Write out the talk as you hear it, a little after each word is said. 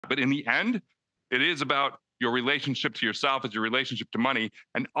But in the end, it is about your relationship to yourself, it's your relationship to money.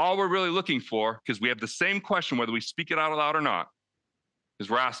 And all we're really looking for, because we have the same question, whether we speak it out loud or not, is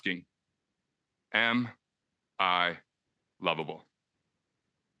we're asking, am I lovable?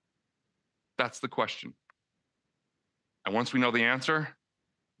 That's the question. And once we know the answer,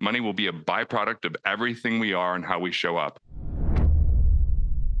 money will be a byproduct of everything we are and how we show up.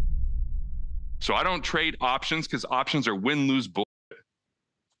 So I don't trade options because options are win-lose bullshit.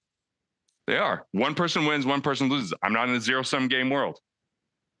 They are. One person wins, one person loses. I'm not in a zero-sum game world.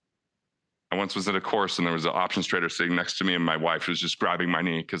 I once was at a course and there was an options trader sitting next to me, and my wife was just grabbing my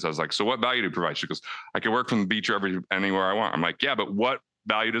knee because I was like, so what value do you provide? She goes, I can work from the beach or anywhere I want. I'm like, yeah, but what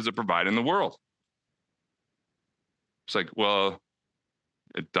value does it provide in the world? It's like, well,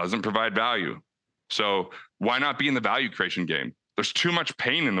 it doesn't provide value. So why not be in the value creation game? There's too much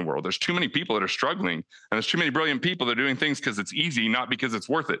pain in the world. There's too many people that are struggling, and there's too many brilliant people that are doing things because it's easy, not because it's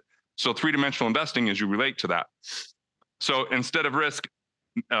worth it. So three-dimensional investing is you relate to that. So instead of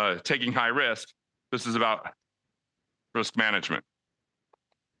taking high risk, this is about risk management.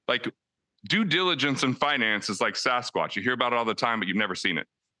 Like due diligence in finance is like Sasquatch. You hear about it all the time, but you've never seen it.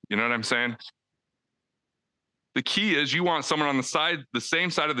 You know what I'm saying? The key is you want someone on the same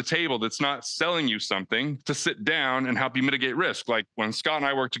side of the table that's not selling you something to sit down and help you mitigate risk. Like when Scott and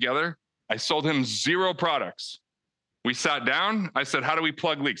I worked together, I sold him 0 products. We sat down. I said, how do we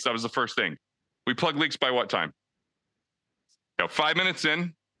plug leaks? That was the first thing. We plug leaks by what time? 5 minutes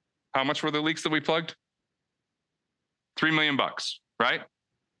in, how much were the leaks that we plugged? $3 million, right?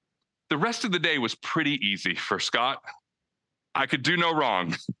 The rest of the day was pretty easy for Scott. I could do no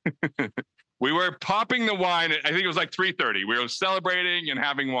wrong. We were popping the wine. I think it was like 3:30. We were celebrating and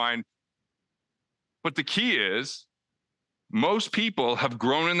having wine. But the key is most people have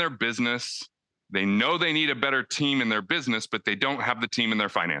grown in their business. They know they need a better team in their business, but they don't have the team in their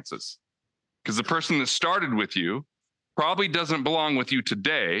finances. Because the person that started with you probably doesn't belong with you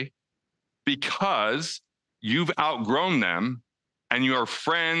today because you've outgrown them and you are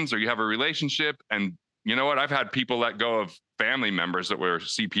friends or you have a relationship. And you know what? I've had people let go of family members that were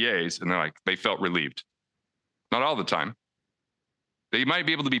CPAs, and they felt relieved. Not all the time. They might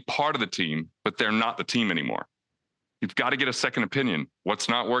be able to be part of the team, but they're not the team anymore. You've got to get a second opinion. What's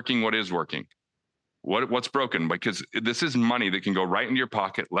not working? What is working? What's broken? Because this is money that can go right into your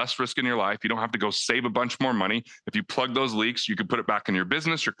pocket, less risk in your life. You don't have to go save a bunch more money. If you plug those leaks, you could put it back in your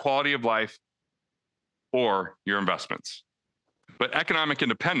business, your quality of life, or your investments. But economic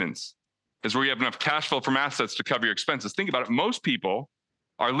independence is where you have enough cash flow from assets to cover your expenses. Think about it. Most people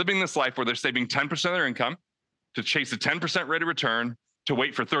are living this life where they're saving 10% of their income to chase a 10% rate of return to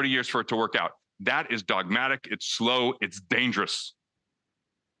wait for 30 years for it to work out. That is dogmatic. It's slow. It's dangerous.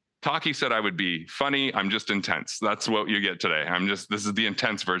 Taki said I would be funny. I'm just intense. That's what you get today. This is the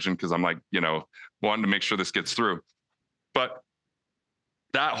intense version because I'm wanting to make sure this gets through. But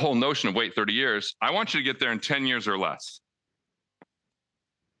that whole notion of wait 30 years, I want you to get there in 10 years or less.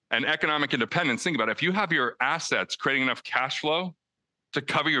 And economic independence, think about it. If you have your assets creating enough cash flow to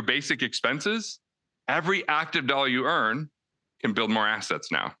cover your basic expenses, every active dollar you earn can build more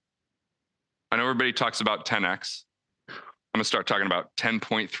assets now. I know everybody talks about 10x. I'm gonna start talking about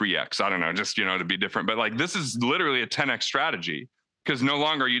 10.3x. I don't know, just to be different. But this is literally a 10x strategy because no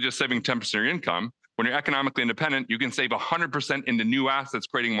longer are you just saving 10% of your income. When you're economically independent, you can save 100% into new assets,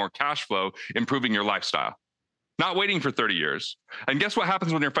 creating more cash flow, improving your lifestyle. Not waiting for 30 years. And guess what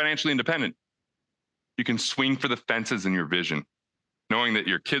happens when you're financially independent? You can swing for the fences in your vision, knowing that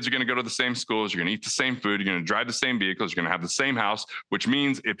your kids are going to go to the same schools, you're going to eat the same food, you're going to drive the same vehicles, you're going to have the same house, which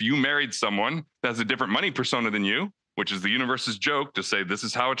means if you married someone that has a different money persona than you, which is the universe's joke to say this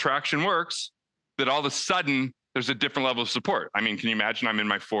is how attraction works, that all of a sudden there's a different level of support. I mean, can you imagine I'm in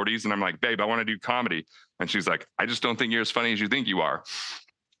my 40s and I'm like, babe, I want to do comedy. And she's like, I just don't think you're as funny as you think you are.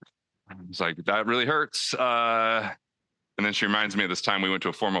 It's like, that really hurts. And then she reminds me of this time we went to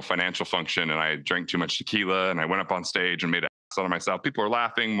a formal financial function and I drank too much tequila and I went up on stage and made an ass out of myself. People were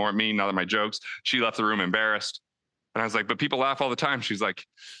laughing more at me, not at my jokes. She left the room embarrassed. And I was like, but people laugh all the time. She's like,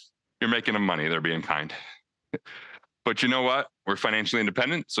 you're making them money. They're being kind. But you know what? We're financially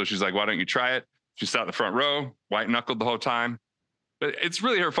independent. So she's like, why don't you try it? She sat in the front row, white knuckled the whole time. But it's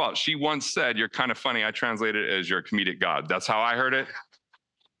really her fault. She once said, you're kind of funny. I translate it as you're a comedic god. That's how I heard it.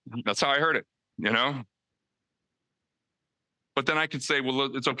 That's how I heard it, But then I could say,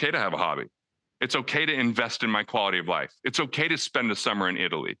 well, it's okay to have a hobby. It's okay to invest in my quality of life. It's okay to spend a summer in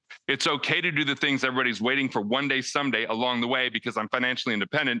Italy. It's okay to do the things everybody's waiting for one day, someday along the way because I'm financially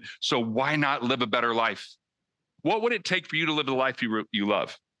independent. So why not live a better life? What would it take for you to live the life you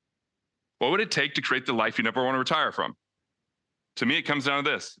love? What would it take to create the life you never want to retire from? To me, it comes down to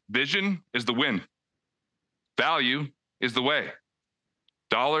this. Vision is the win. Value is the way.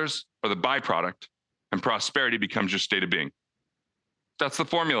 Dollars are the byproduct, and prosperity becomes your state of being. That's the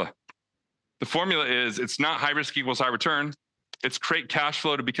formula. The formula is it's not high risk equals high return. It's create cash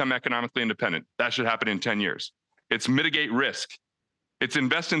flow to become economically independent. That should happen in 10 years. It's mitigate risk. It's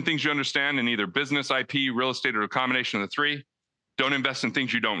invest in things you understand in either business, IP, real estate, or a combination of the three. Don't invest in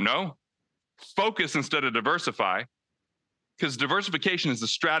things you don't know. Focus instead of diversify, because diversification is the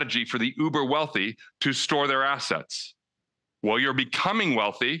strategy for the uber wealthy to store their assets. While you're becoming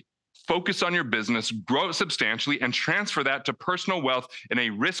wealthy, focus on your business, grow it substantially, and transfer that to personal wealth in a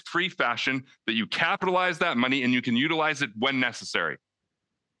risk-free fashion that you capitalize that money and you can utilize it when necessary.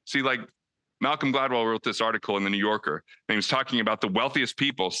 See, like Malcolm Gladwell wrote this article in the New Yorker, and he was talking about the wealthiest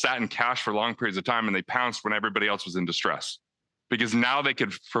people sat in cash for long periods of time and they pounced when everybody else was in distress, because now they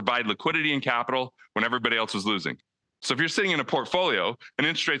could provide liquidity and capital when everybody else was losing. So if you're sitting in a portfolio and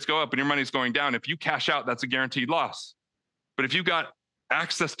interest rates go up and your money's going down, if you cash out, that's a guaranteed loss. But if you've got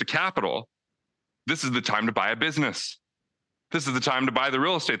access to capital, this is the time to buy a business. This is the time to buy the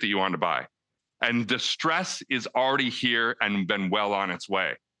real estate that you want to buy. And distress is already here and been well on its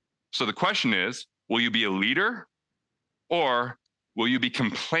way. So the question is, will you be a leader or will you be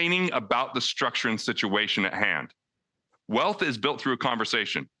complaining about the structure and situation at hand? Wealth is built through a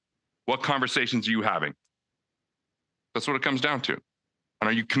conversation. What conversations are you having? That's what it comes down to. And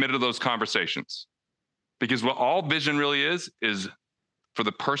are you committed to those conversations? Because what all vision really is for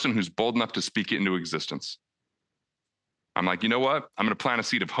the person who's bold enough to speak it into existence. I'm like, you know what? I'm going to plant a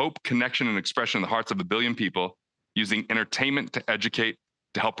seed of hope, connection, and expression in the hearts of a billion people, using entertainment to educate,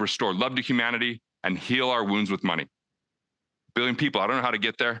 to help restore love to humanity and heal our wounds with money. A billion people, I don't know how to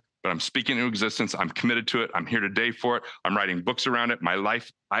get there, but I'm speaking into existence. I'm committed to it. I'm here today for it. I'm writing books around it. My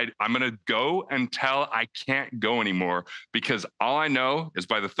life, I'm going to go until I can't go anymore, because all I know is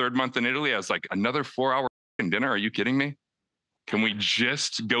by the third month in Italy, I was like, another 4-hour dinner? Are you kidding me? Can we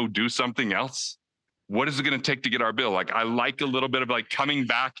just go do something else? What is it going to take to get our bill? Like, I like a little bit of like coming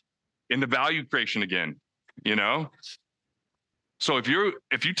back into value creation again, you know? So if you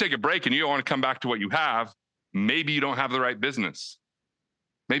take a break and you don't want to come back to what you have, maybe you don't have the right business.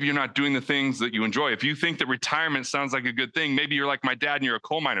 Maybe you're not doing the things that you enjoy. If you think that retirement sounds like a good thing, maybe you're like my dad and you're a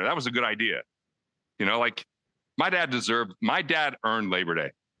coal miner. That was a good idea. You know, like my dad earned Labor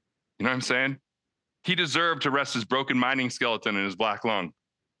Day. You know what I'm saying? He deserved to rest his broken mining skeleton in his black lung.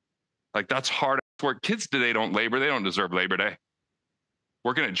 Like, that's hard work. Kids today don't labor. They don't deserve Labor Day.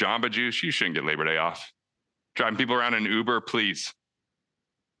 Working at Jamba Juice, you shouldn't get Labor Day off. Driving people around in Uber, please.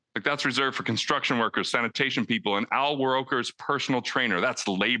 Like, that's reserved for construction workers, sanitation people, and Al Roker's personal trainer. That's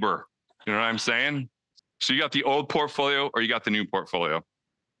labor. You know what I'm saying? So you got the old portfolio or you got the new portfolio.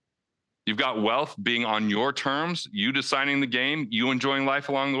 You've got wealth being on your terms, you deciding the game, you enjoying life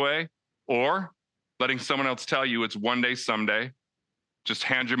along the way, or letting someone else tell you it's one day, someday. Just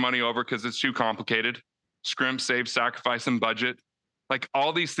hand your money over because it's too complicated. Scrimp, save, sacrifice, and budget. Like,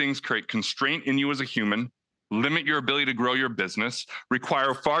 all these things create constraint in you as a human, limit your ability to grow your business,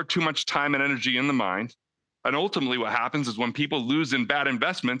 require far too much time and energy in the mind. And ultimately what happens is when people lose in bad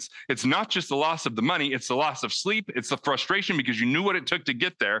investments, it's not just the loss of the money, it's the loss of sleep, it's the frustration because you knew what it took to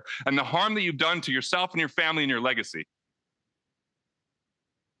get there, and the harm that you've done to yourself and your family and your legacy.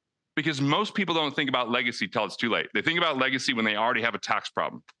 Because most people don't think about legacy till it's too late. They think about legacy when they already have a tax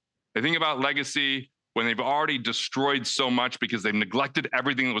problem. They think about legacy when they've already destroyed so much because they've neglected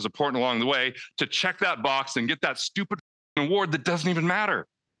everything that was important along the way to check that box and get that stupid award that doesn't even matter.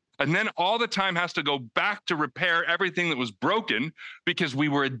 And then all the time has to go back to repair everything that was broken because we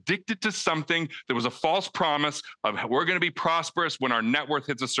were addicted to something that was a false promise of we're going to be prosperous when our net worth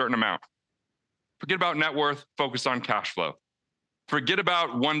hits a certain amount. Forget about net worth, focus on cash flow. Forget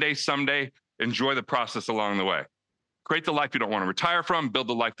about one day, someday, enjoy the process along the way. Create the life you don't want to retire from, build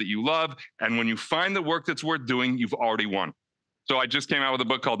the life that you love. And when you find the work that's worth doing, you've already won. So I just came out with a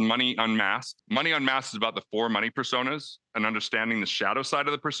book called Money Unmasked. Money Unmasked is about the 4 money personas and understanding the shadow side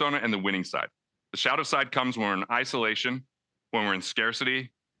of the persona and the winning side. The shadow side comes when we're in isolation, when we're in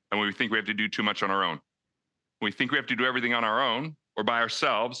scarcity, and when we think we have to do too much on our own. When we think we have to do everything on our own or by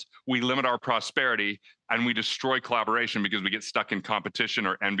ourselves, we limit our prosperity and we destroy collaboration because we get stuck in competition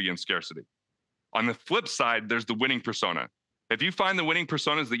or envy and scarcity. On the flip side, there's the winning persona. If you find the winning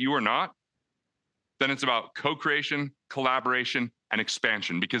personas that you are not, then it's about co-creation, collaboration, and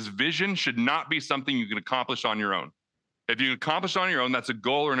expansion, because vision should not be something you can accomplish on your own. If you accomplish on your own, that's a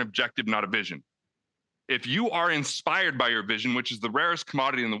goal or an objective, not a vision. If you are inspired by your vision, which is the rarest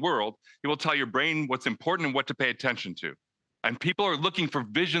commodity in the world, it will tell your brain what's important and what to pay attention to. And people are looking for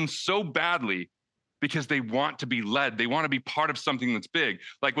vision so badly because they want to be led. They want to be part of something that's big.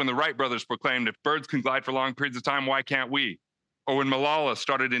 Like when the Wright brothers proclaimed, if birds can glide for long periods of time, why can't we? Or when Malala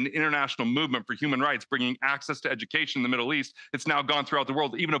started an international movement for human rights, bringing access to education in the Middle East, it's now gone throughout the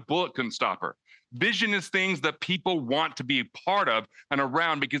world. Even a bullet couldn't stop her. Vision is things that people want to be a part of and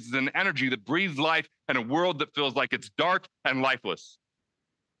around because it's an energy that breathes life in a world that feels like it's dark and lifeless.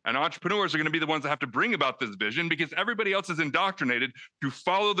 And entrepreneurs are going to be the ones that have to bring about this vision because everybody else is indoctrinated to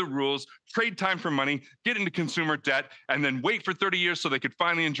follow the rules, trade time for money, get into consumer debt, and then wait for 30 years so they could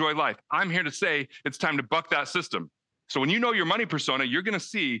finally enjoy life. I'm here to say it's time to buck that system. So when you know your money persona, you're going to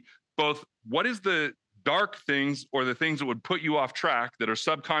see both what is the dark things or the things that would put you off track that are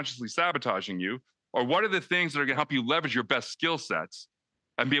subconsciously sabotaging you, or what are the things that are going to help you leverage your best skill sets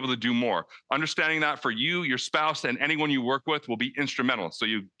and be able to do more. Understanding that for you, your spouse, and anyone you work with will be instrumental. So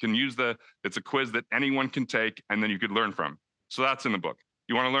you can use it's a quiz that anyone can take and then you could learn from. So that's in the book.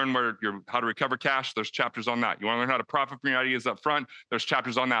 You want to learn how to recover cash? There's chapters on that. You want to learn how to profit from your ideas up front? There's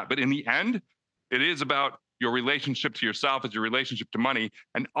chapters on that. But in the end, it is about your relationship to yourself, it's your relationship to money.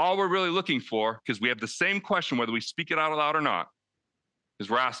 And all we're really looking for, because we have the same question, whether we speak it out loud or not,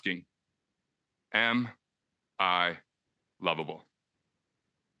 is we're asking, am I lovable?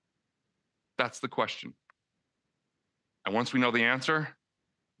 That's the question. And once we know the answer,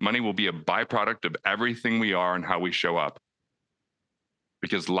 money will be a byproduct of everything we are and how we show up.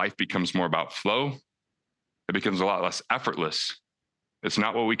 Because life becomes more about flow. It becomes a lot less effortless. It's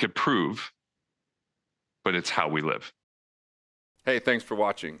not what we could prove, but it's how we live. Hey, thanks for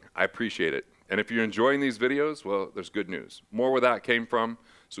watching. I appreciate it. And if you're enjoying these videos, well, there's good news. More where that came from.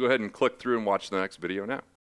 So go ahead and click through and watch the next video now.